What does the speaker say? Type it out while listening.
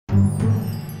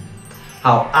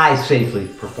how I safely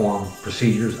perform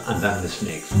procedures on venomous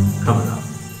snakes, coming up.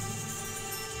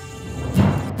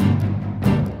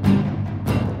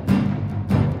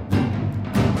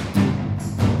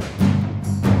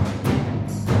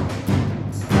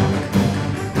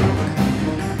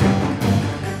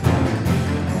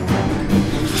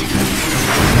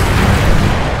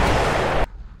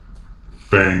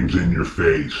 Fangs in your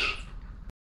face.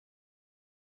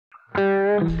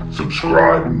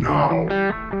 Subscribe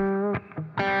now.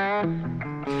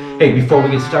 Hey, before we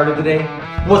get started today,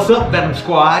 what's up, Venom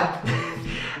Squad?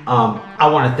 I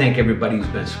want to thank everybody who's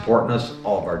been supporting us,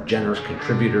 all of our generous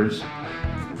contributors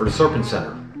for the Serpent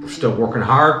Center. We're still working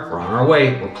hard, we're on our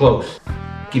way, we're close.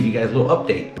 Give you guys a little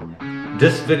update.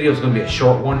 This video is going to be a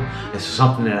short one. This is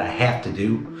something that I have to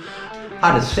do.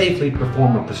 How to safely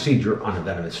perform a procedure on a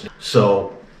venomous snake.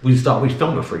 So we just thought we'd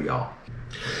film it for y'all.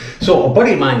 So a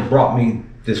buddy of mine brought me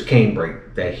this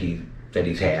canebrake that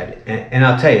he's had, and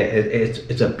I'll tell you,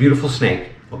 it's a beautiful snake,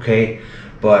 okay?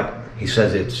 But he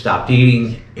says it stopped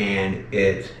eating and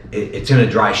it's in a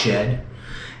dry shed.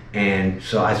 And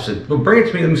so I said, well, bring it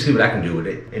to me, let me see what I can do with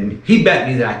it. And he bet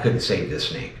me that I couldn't save this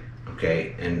snake,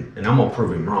 okay? And I'm gonna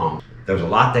prove him wrong. There's a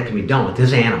lot that can be done with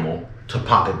this animal to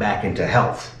pop it back into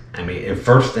health. I mean, and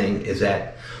first thing is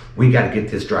that we got to get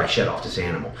this dry shed off this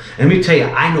animal. And let me tell you,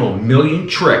 I know a million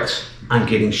tricks on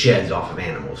getting sheds off of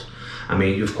animals. I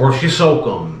mean, of course you soak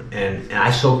them, and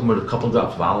I soak them with a couple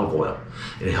drops of olive oil.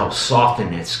 It helps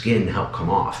soften that skin and help come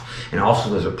off. And also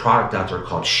there's a product out there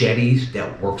called Sheddies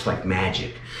that works like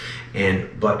magic.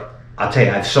 But I'll tell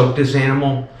you, I've soaked this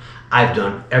animal. I've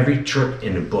done every trick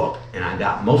in the book, and I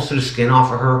got most of the skin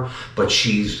off of her, but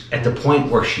she's at the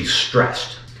point where she's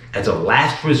stressed. As a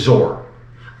last resort,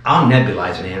 I'll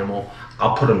nebulize an animal,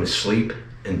 I'll put them to sleep,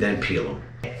 and then peel them.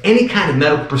 Any kind of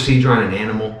medical procedure on an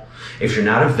animal, if you're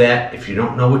not a vet, if you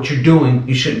don't know what you're doing,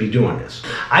 you shouldn't be doing this.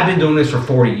 I've been doing this for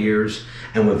 40 years,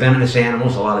 and with venomous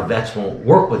animals, a lot of vets won't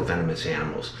work with venomous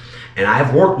animals. And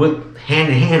I've worked with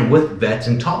hand in hand with vets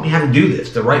and taught me how to do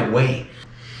this the right way.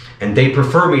 And they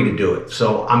prefer me to do it,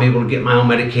 so I'm able to get my own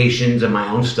medications and my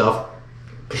own stuff,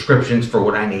 prescriptions for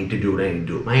what I need to do what I need to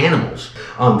do with my animals.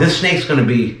 This snake's gonna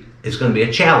be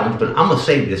a challenge, but I'm gonna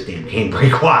save this damn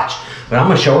canebrake, watch. But I'm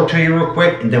gonna show her to you real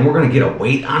quick, and then we're gonna get a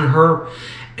weight on her,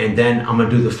 and then I'm gonna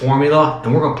do the formula,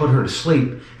 and we're gonna put her to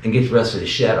sleep and get the rest of the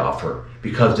shed off her.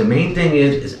 Because the main thing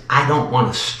is I don't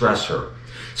wanna stress her.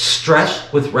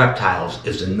 Stress with reptiles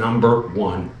is the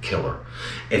 #1 killer.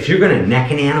 If you're gonna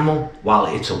neck an animal while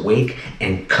it's awake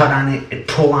and cut on it and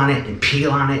pull on it and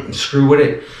peel on it and screw with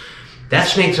it, that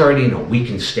snake's already in a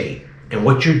weakened state. And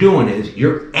what you're doing is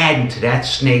you're adding to that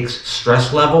snake's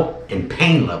stress level and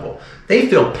pain level. They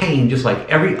feel pain just like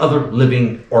every other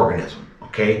living organism,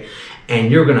 okay?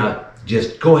 And you're gonna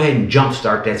just go ahead and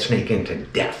jumpstart that snake into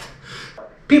death.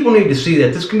 People need to see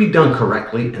that this can be done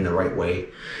correctly in the right way.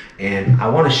 And I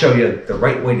wanna show you the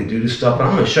right way to do this stuff, but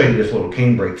I'm gonna show you this little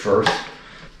canebrake first.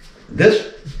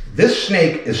 This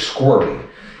snake is squirrely.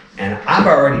 And I've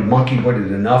already monkeyed with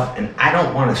it enough, and I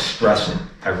don't want to stress it.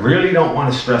 I really don't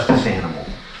want to stress this animal.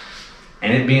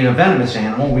 And it being a venomous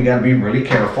animal, we got to be really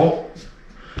careful.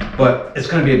 But it's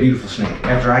going to be a beautiful snake.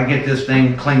 After I get this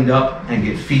thing cleaned up and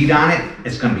get feed on it,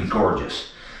 it's going to be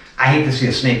gorgeous. I hate to see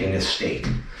a snake in this state.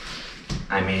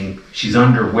 I mean, she's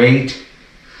underweight,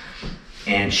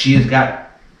 and she has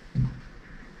got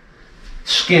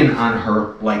skin on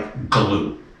her like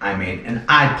glue. I mean, and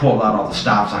I pulled out all the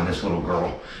stops on this little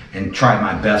girl and tried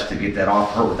my best to get that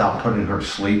off her without putting her to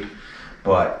sleep.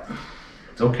 But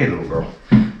it's okay, little girl.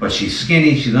 But she's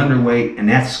skinny, she's underweight, and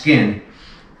that skin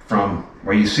from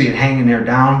where you see it hanging there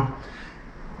down,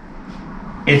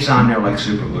 it's on there like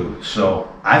super glue.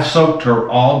 So I've soaked her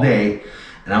all day,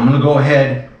 and I'm gonna go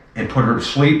ahead and put her to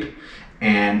sleep,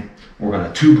 and we're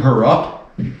gonna tube her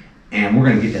up, and we're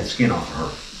gonna get that skin off of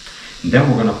her. And then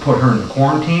we're going to put her in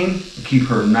quarantine, keep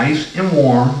her nice and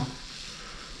warm.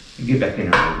 Get back in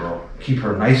there, little girl. Keep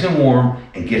her nice and warm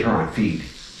and get her on feed.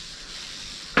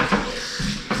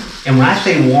 And when I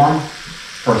say warm,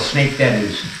 for a snake that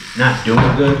is not doing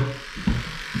good,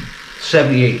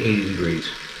 78, 80 degrees.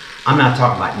 I'm not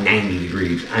talking about 90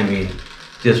 degrees. I mean,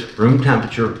 just room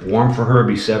temperature, warm for her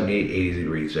would be 78, 80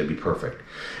 degrees. That'd be perfect.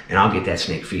 And I'll get that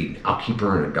snake feed. I'll keep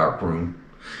her in a dark room,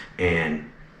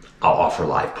 and I'll offer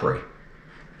live prey.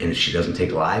 And if she doesn't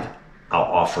take live, I'll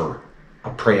offer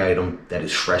a prey item that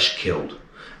is fresh killed.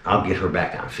 I'll get her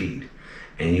back on feed.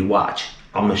 And you watch.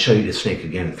 I'm going to show you the snake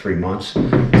again in 3 months. It's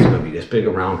going to be this big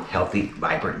around, healthy,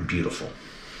 vibrant, and beautiful.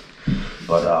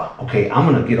 But, okay, I'm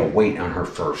going to get a weight on her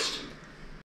first.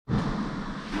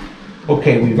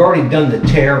 Okay, we've already done the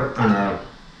tear on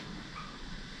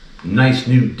nice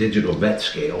new digital vet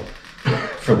scale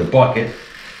for the bucket.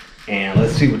 And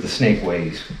let's see what the snake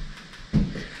weighs.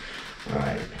 All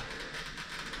right.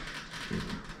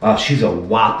 Wow, she's a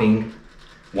whopping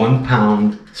 1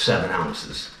 pound, 7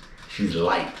 ounces. She's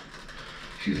light.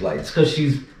 She's light. It's because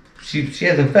she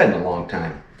hasn't fed in a long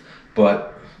time.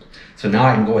 But, so now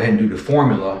I can go ahead and do the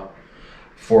formula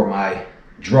for my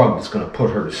drug that's going to put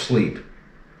her to sleep.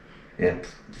 Yeah,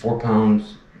 4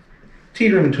 pounds,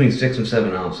 teetering between 6 and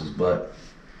 7 ounces, but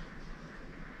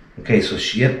okay, so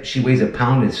she weighs 1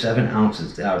 pound and 7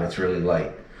 ounces. Wow, that's really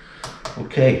light.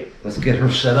 Okay, let's get her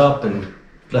set up and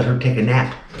let her take a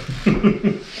nap.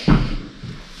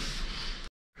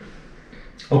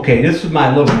 Okay, this is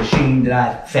my little machine that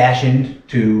I fashioned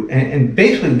to, and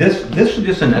basically this is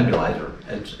just a nebulizer.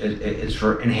 It's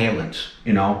for inhalants,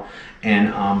 you know, and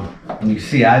you can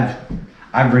see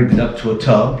I've rigged it up to a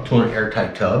tub, to an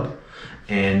airtight tub,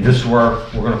 and this is where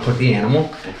we're going to put the animal.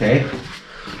 Okay,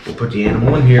 we'll put the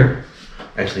animal in here.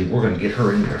 Actually, we're going to get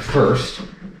her in there first.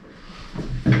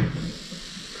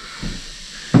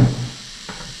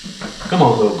 Come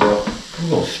on, little girl. We're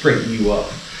going to straighten you up.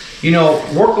 You know,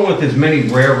 working with as many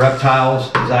rare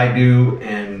reptiles as I do,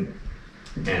 and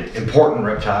important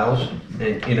reptiles,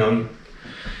 and you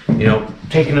know,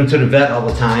 taking them to the vet all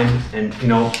the time, and you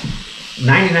know,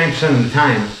 99% of the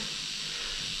time,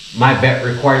 my vet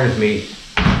requires me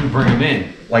to bring them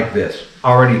in like this,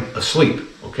 already asleep,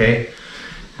 okay,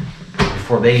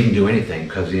 before they even do anything.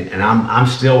 And I'm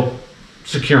still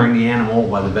securing the animal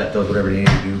while the vet does whatever they need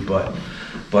to do.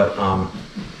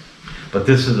 But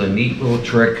this is a neat little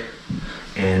trick,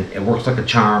 and it works like a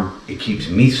charm. It keeps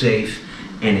me safe,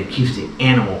 and it keeps the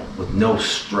animal with no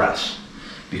stress,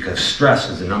 because stress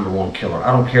is the #1 killer.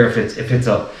 I don't care if it's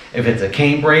a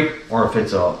canebrake or if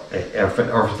it's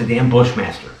a damn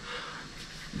bushmaster.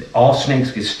 All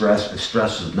snakes get stressed, and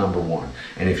stress is #1.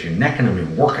 And if you're necking them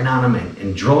and working on them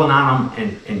and drilling on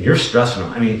them and you're stressing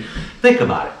them, I mean, think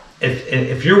about it.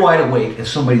 If you're wide awake and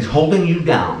somebody's holding you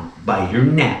down by your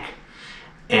neck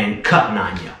and cutting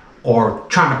on you or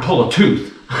trying to pull a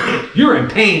tooth, you're in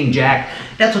pain, Jack.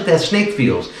 That's what that snake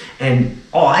feels. And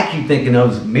all I keep thinking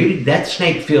of is maybe that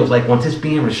snake feels like once it's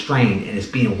being restrained and it's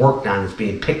being worked on, it's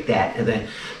being picked at, and then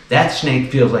that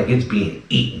snake feels like it's being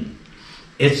eaten.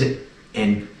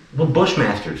 And with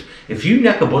bushmasters, if you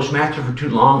neck a bushmaster for too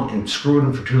long and screw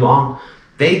them for too long,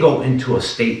 they go into a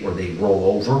state where they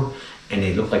roll over and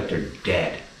they look like they're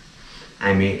dead.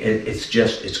 I mean,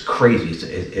 it's crazy.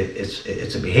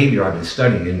 It's a behavior I've been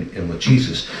studying in with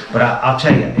Jesus. But I'll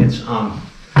tell you, it's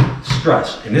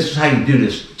stress. And this is how you do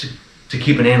this to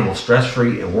keep an animal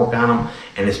stress-free and work on them.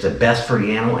 And it's the best for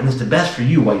the animal, and it's the best for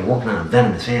you while you're working on a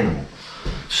venomous animal.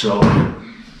 So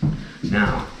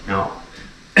now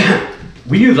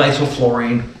we use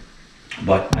isoflurane,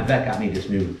 but my vet got me this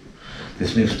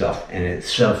new stuff, and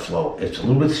it's Flow. It's a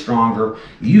little bit stronger.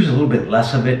 You use a little bit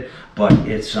less of it, but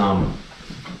it's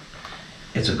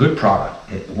a good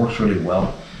product. It works really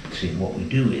well. See, what we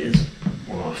do is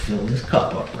we're gonna fill this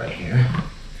cup up right here.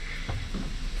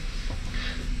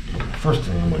 And the first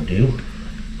thing I'm gonna do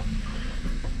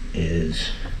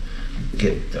is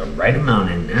get the right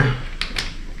amount in there.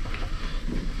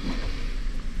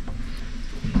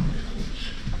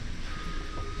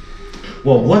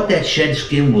 Well, what that shed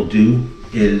skin will do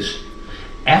is,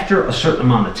 after a certain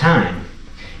amount of time,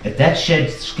 if that shed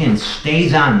skin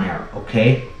stays on there,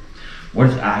 okay,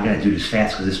 I gotta do this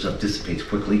fast because this stuff dissipates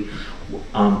quickly.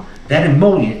 That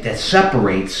emollient that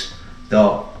separates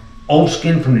the old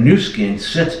skin from the new skin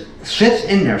sits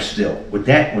in there still with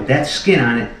that skin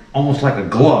on it, almost like a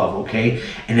glove, okay,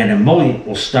 and that emollient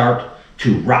will start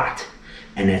to rot,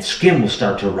 and that skin will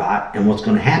start to rot, and what's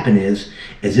going to happen is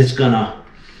it's gonna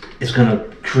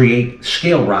create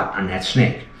scale rot on that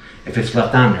snake if it's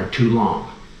left on there too long.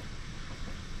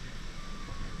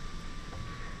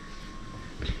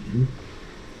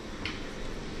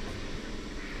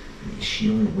 She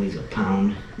only weighs 1.5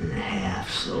 pounds,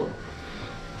 so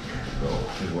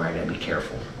here's where I gotta be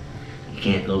careful. You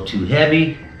can't go too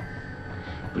heavy,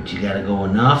 but you gotta go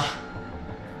enough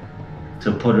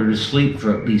to put her to sleep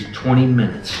for at least 20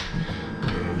 minutes.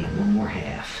 And I need one more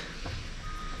half.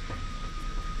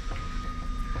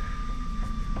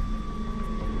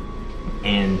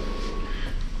 And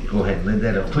you go ahead and let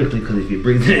that up quickly, because if you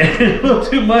breathe in a little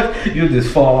too much, you'll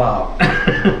just fall out.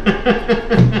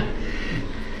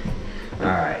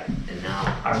 Alright, and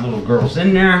now our little girl's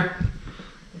in there.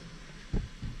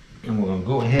 And we're going to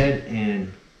go ahead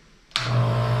and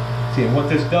see, what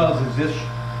this does is this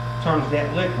turns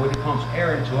that liquid, it pumps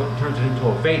air into it and turns it into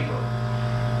a vapor.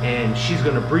 And she's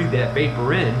going to breathe that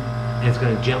vapor in, and it's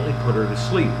going to gently put her to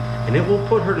sleep. And it will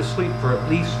put her to sleep for at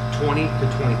least 20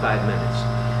 to 25 minutes.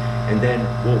 And then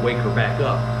we'll wake her back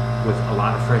up with a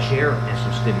lot of fresh air and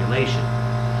some stimulation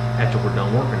after we're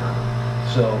done working on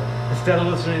her. So instead of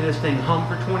listening to this thing hum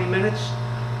for 20 minutes,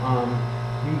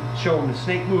 you show them the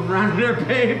snake moving around in there,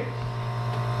 babe.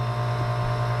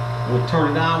 We'll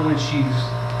turn it on when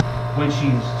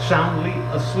she's soundly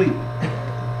asleep,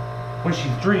 when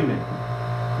she's dreaming.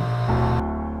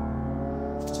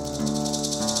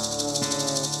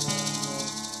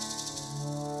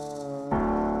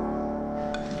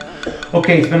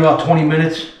 Okay, it's been about 20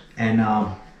 minutes, and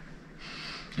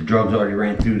the drugs already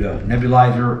ran through the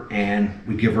nebulizer, and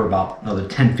we give her about another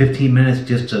 10-15 minutes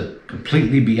just to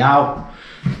completely be out.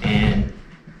 And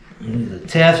the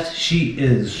test, she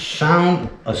is sound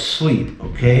asleep,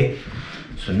 okay?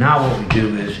 So now what we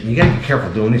do is, and you gotta be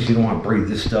careful doing this, you don't want to breathe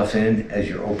this stuff in as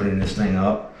you're opening this thing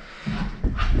up.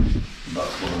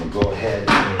 But we're gonna go ahead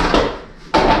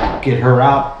and get her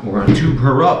out. We're gonna tube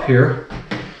her up here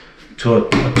to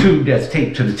a tube that's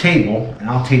taped to the table, and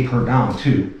I'll tape her down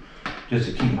too, just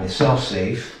to keep myself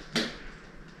safe.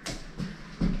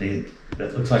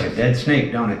 That looks like a dead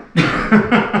snake, don't it?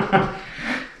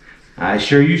 I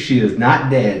assure you she is not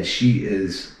dead. She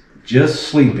is just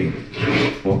sleeping.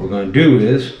 What we're going to do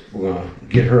is we're going to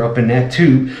get her up in that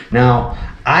tube. Now,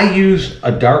 I use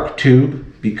a dark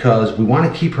tube because we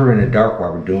want to keep her in the dark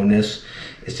while we're doing this.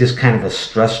 It's just kind of a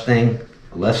stress thing.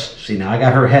 See, now I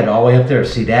got her head all the way up there.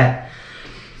 See that?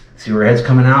 See where her head's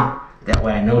coming out? That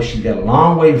way I know she's got a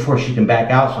long way before she can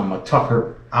back out. So I'm going to tuck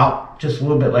her out just a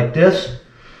little bit like this.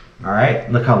 All right,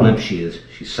 look how limp she is.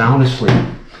 She's sound asleep.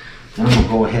 Then I'm going to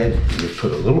go ahead and just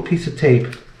put a little piece of tape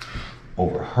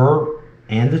over her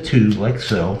and the tube like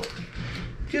so,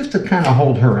 just to kind of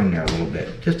hold her in there a little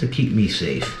bit, just to keep me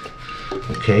safe.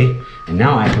 Okay, and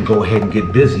now I can go ahead and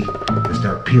get busy and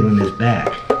start peeling this back.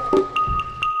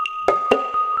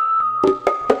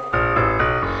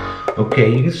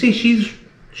 Okay, you can see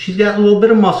she's got a little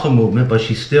bit of muscle movement, but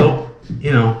she's still,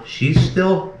 you know, she's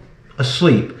still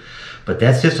asleep. But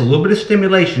that's just a little bit of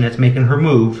stimulation that's making her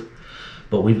move.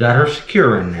 But we've got her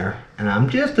secure in there, and I'm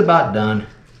just about done.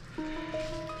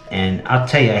 And I'll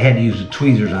tell you, I had to use the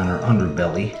tweezers on her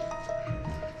underbelly.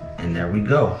 And there we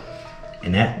go.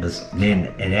 And that was, man,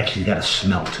 it actually got a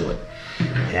smell to it.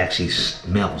 It actually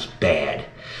smells bad.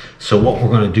 So what we're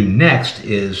gonna do next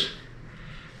is,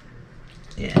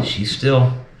 yeah, she's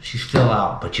still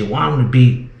out, but you want them to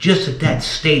be just at that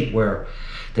state where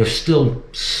they're still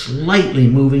slightly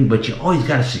moving, but you always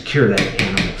got to secure that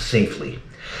animal safely.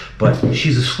 But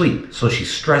she's asleep, so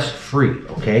she's stress-free,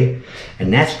 okay?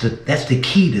 And that's the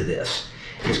key to this,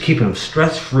 is keeping them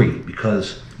stress-free,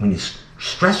 because when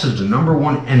stress is the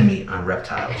 #1 enemy on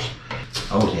reptiles.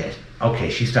 Okay,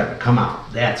 she's starting to come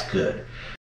out. That's good.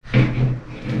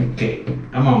 Okay,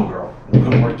 come on, girl. We're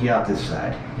gonna work you out this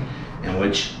side. In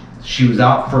which she was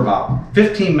out for about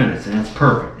 15 minutes, and that's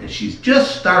perfect. And she's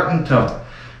just starting to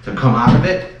come out of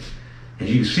it. As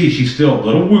you can see, she's still a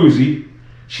little woozy.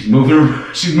 She's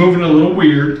moving a little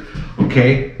weird.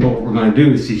 Okay, but what we're gonna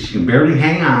do is, see, she can barely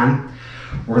hang on.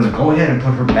 We're gonna go ahead and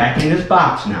put her back in this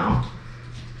box now.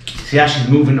 See how she's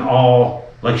moving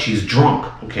all like she's drunk,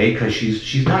 okay? Because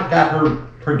she's not got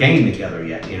her game together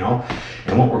yet, you know?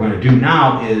 And what we're gonna do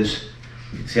now is,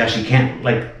 see how she can't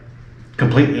like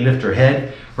completely lift her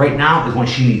head? Right now is when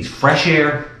she needs fresh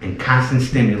air and constant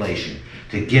stimulation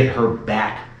to get her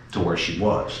back to where she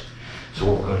was. So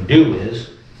what we're going to do is,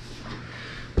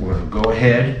 we're going to go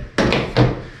ahead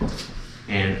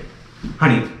and,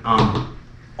 honey,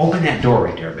 open that door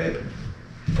right there, babe.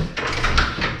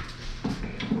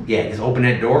 Yeah, just open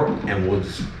that door, and we'll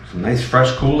just, some nice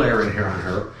fresh cool air in here on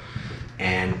her,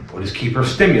 and we'll just keep her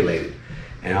stimulated.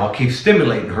 And I'll keep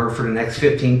stimulating her for the next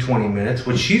 15-20 minutes,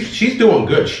 which she's doing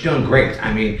good. She's doing great.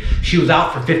 I mean, she was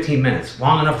out for 15 minutes,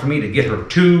 long enough for me to get her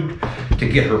tubed, to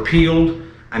get her peeled.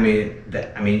 I mean,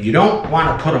 you don't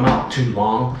want to put them out too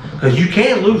long, because you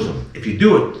can lose them if you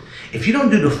do it. If you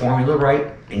don't do the formula right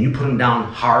and you put them down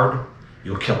hard,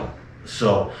 you'll kill them.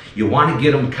 So you want to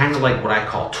get them kind of like what I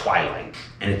call twilight,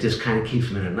 and it just kind of keeps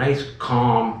them in a nice,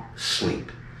 calm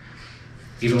sleep.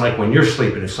 Even like when you're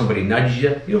sleeping, if somebody nudges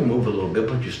you, you'll move a little bit,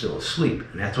 but you're still asleep.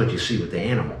 And that's what you see with the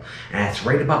animal. And that's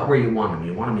right about where you want them.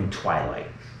 You want them in twilight.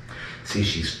 See,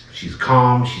 she's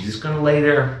calm. She's just going to lay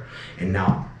there. And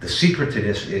now the secret to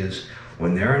this is,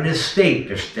 when they're in this state,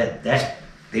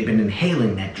 they've been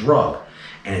inhaling that drug,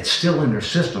 and it's still in their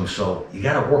system. So you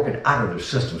got to work it out of their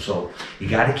system. So you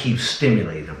got to keep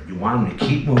stimulating them. You want them to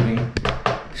keep moving.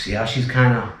 See how she's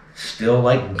kind of still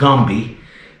like Gumby?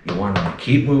 You want them to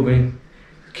keep moving.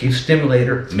 Keep stimulating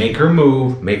her, make her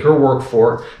move, make her work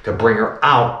for it to bring her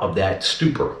out of that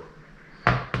stupor.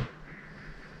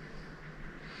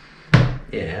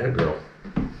 Yeah, that girl.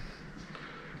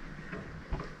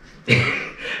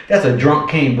 That's a drunk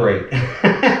canebrake.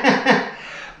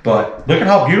 But look at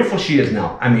how beautiful she is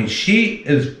now. I mean, she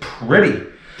is pretty.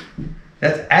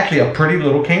 That's actually a pretty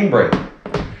little canebrake.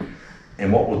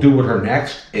 And what we'll do with her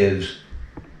next is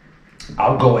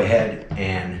I'll go ahead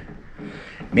and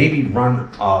maybe run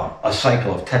a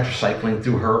cycle of tetracycline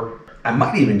through her. I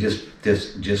might even just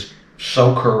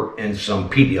soak her in some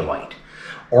Pedialyte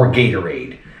or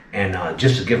Gatorade, and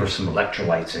just to give her some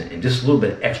electrolytes and just a little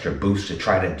bit extra boost to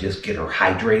try to just get her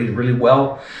hydrated really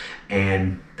well.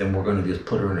 And then we're going to just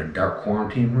put her in a dark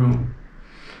quarantine room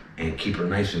and keep her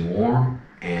nice and warm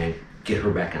and get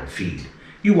her back on feed.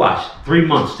 You watch, 3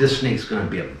 months, this snake's going to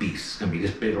be a beast. It's going to be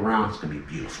this big around. It's going to be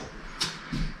beautiful.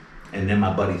 And then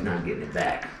my buddy's not getting it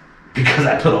back because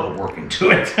I put all the work into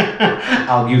it.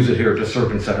 I'll use it here at the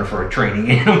Serpent Center for a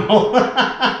training animal.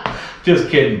 Just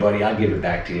kidding, buddy. I'll give it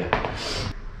back to you.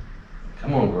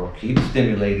 Come on, girl. Keep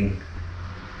stimulating.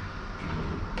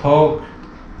 Poke.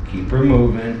 Keep her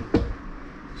moving.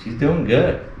 She's doing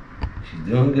good. She's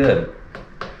doing good.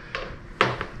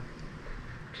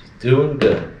 She's doing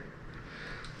good.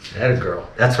 That a girl.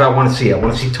 That's what I want to see. I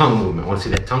want to see tongue movement. I want to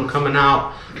see that tongue coming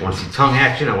out. I want to see tongue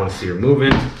action. I want to see her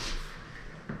moving.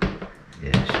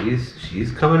 Yeah,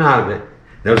 she's coming out of it.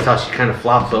 Notice how she kind of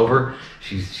flops over.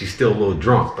 She's still a little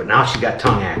drunk, but now she got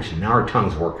tongue action. Now her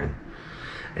tongue's working.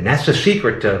 And that's the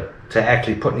secret to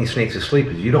actually putting these snakes to sleep,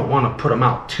 is you don't want to put them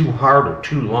out too hard or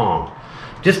too long.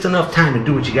 Just enough time to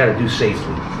do what you got to do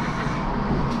safely.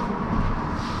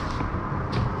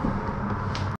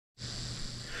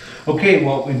 Okay,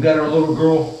 well, we've got our little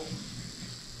girl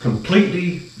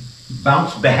completely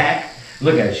bounced back.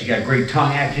 Look at it, she got great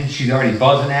tongue action. She's already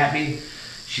buzzing at me.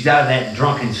 She's out of that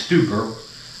drunken stupor.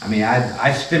 I mean,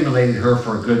 I stimulated her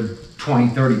for a good 20,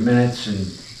 30 minutes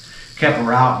and kept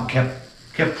her out and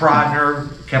kept prodding her,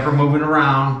 kept her moving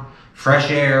around,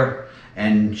 fresh air,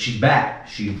 and she's back.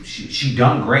 She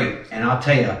done great. And I'll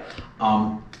tell you,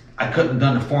 I couldn't have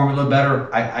done the formula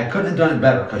better. I couldn't have done it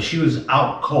better because she was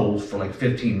out cold for like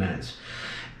 15 minutes.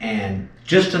 And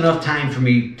just enough time for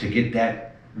me to get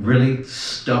that really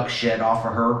stuck shed off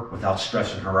of her without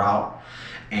stressing her out.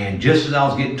 And just as I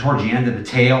was getting towards the end of the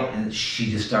tail, and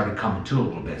she just started coming to a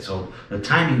little bit. So the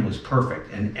timing was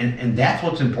perfect. And that's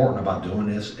what's important about doing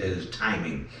this, is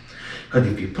timing. Because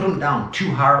if you put them down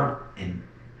too hard and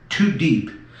too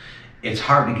deep, it's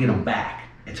hard to get them back.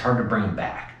 It's hard to bring them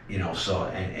back. You know, so,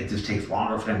 and it just takes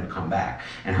longer for them to come back.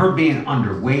 And her being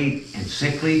underweight and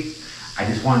sickly, I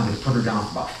just wanted to put her down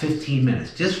for about 15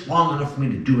 minutes, just long enough for me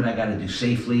to do what I got to do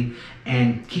safely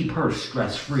and keep her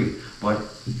stress-free. But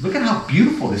look at how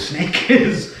beautiful this snake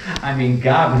is. I mean,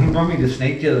 God, when he brought me the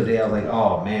snake the other day, I was like,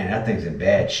 oh man, that thing's in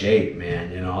bad shape,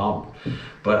 man. You know,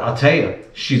 but I'll tell you,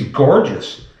 she's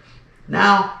gorgeous.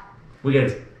 Now we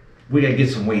got to get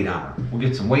some weight on her. We'll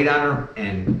get some weight on her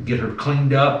and get her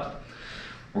cleaned up.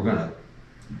 We're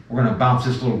gonna bounce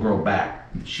this little girl back.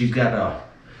 She's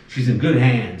in good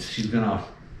hands. She's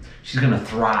gonna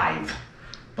thrive.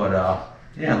 But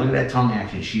yeah, look at that tongue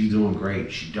action. She's doing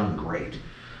great. She's done great.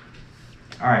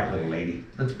 All right, little lady,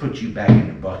 let's put you back in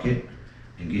the bucket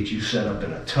and get you set up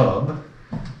in a tub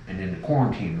and in the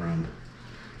quarantine room.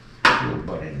 Put your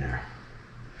butt in there.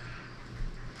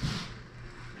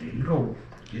 There you go.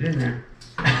 Get in there.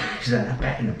 She's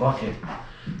back in the bucket.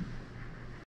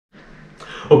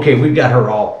 Okay, we've got her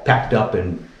all packed up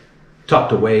and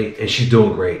tucked away, and she's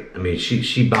doing great. I mean,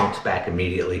 she bounced back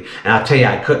immediately. And I'll tell you,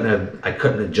 I couldn't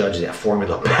have judged that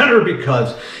formula better,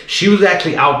 because she was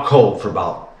actually out cold for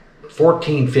about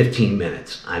 14, 15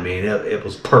 minutes. I mean, it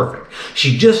was perfect.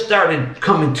 She just started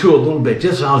coming to a little bit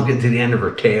just when I was getting to the end of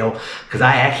her tail, because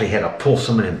I actually had to pull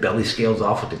some of them belly scales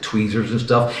off with the tweezers and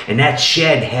stuff, and that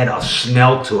shed had a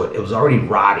smell to it. It was already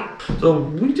rotting. So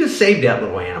we just saved that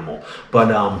little animal. But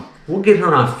we'll get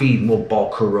her on feed and we'll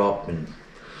bulk her up, and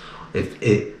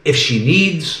if she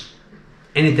needs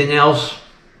anything else,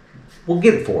 we'll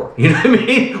get it for her. You know what I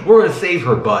mean? We're gonna save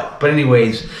her butt. But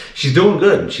anyways, she's doing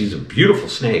good. She's a beautiful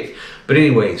snake. But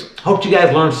anyways, hope you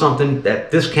guys learned something,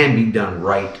 that this can be done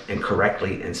right and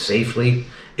correctly and safely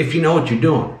if you know what you're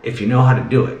doing, if you know how to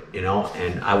do it, you know.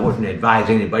 And I wouldn't advise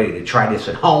anybody to try this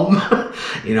at home.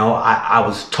 You know, I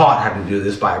was taught how to do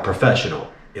this by a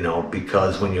professional. You know,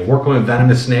 because when you're working with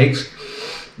venomous snakes,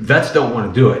 vets don't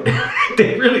want to do it.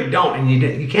 They really don't, and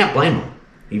you can't blame them.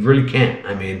 You really can't.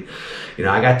 I mean, you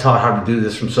know, I got taught how to do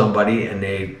this from somebody, and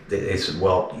they said,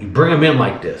 well, you bring them in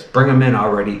like this. Bring them in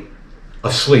already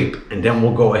asleep, and then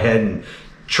we'll go ahead and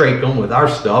trach them with our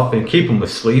stuff and keep them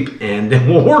asleep, and then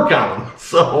we'll work on them.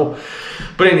 So,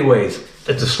 but anyways,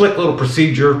 it's a slick little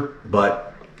procedure,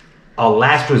 but a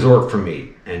last resort for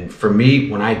me. And for me,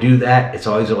 when I do that, it's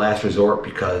always a last resort,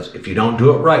 because if you don't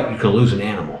do it right, you can lose an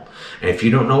animal. And if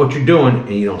you don't know what you're doing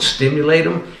and you don't stimulate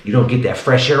them, you don't get that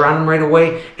fresh air on them right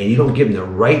away, and you don't give them the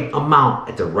right amount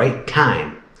at the right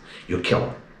time, you'll kill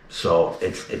them. So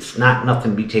it's not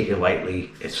nothing to be taken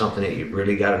lightly. It's something that you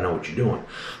really got to know what you're doing.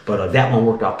 But that one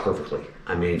worked out perfectly.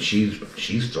 I mean, she's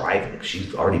thriving.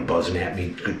 She's already buzzing at me,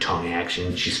 good tongue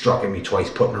action. She struck at me twice,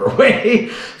 putting her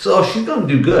away. So she's going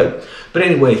to do good. But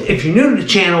anyways, if you're new to the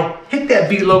channel, hit that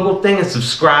V logo thing and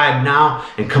subscribe now.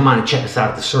 And come on and check us out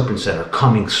at the Serpent Center,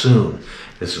 coming soon.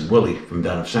 This is Willie from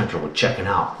Venom Central. We're checking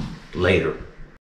out. Later.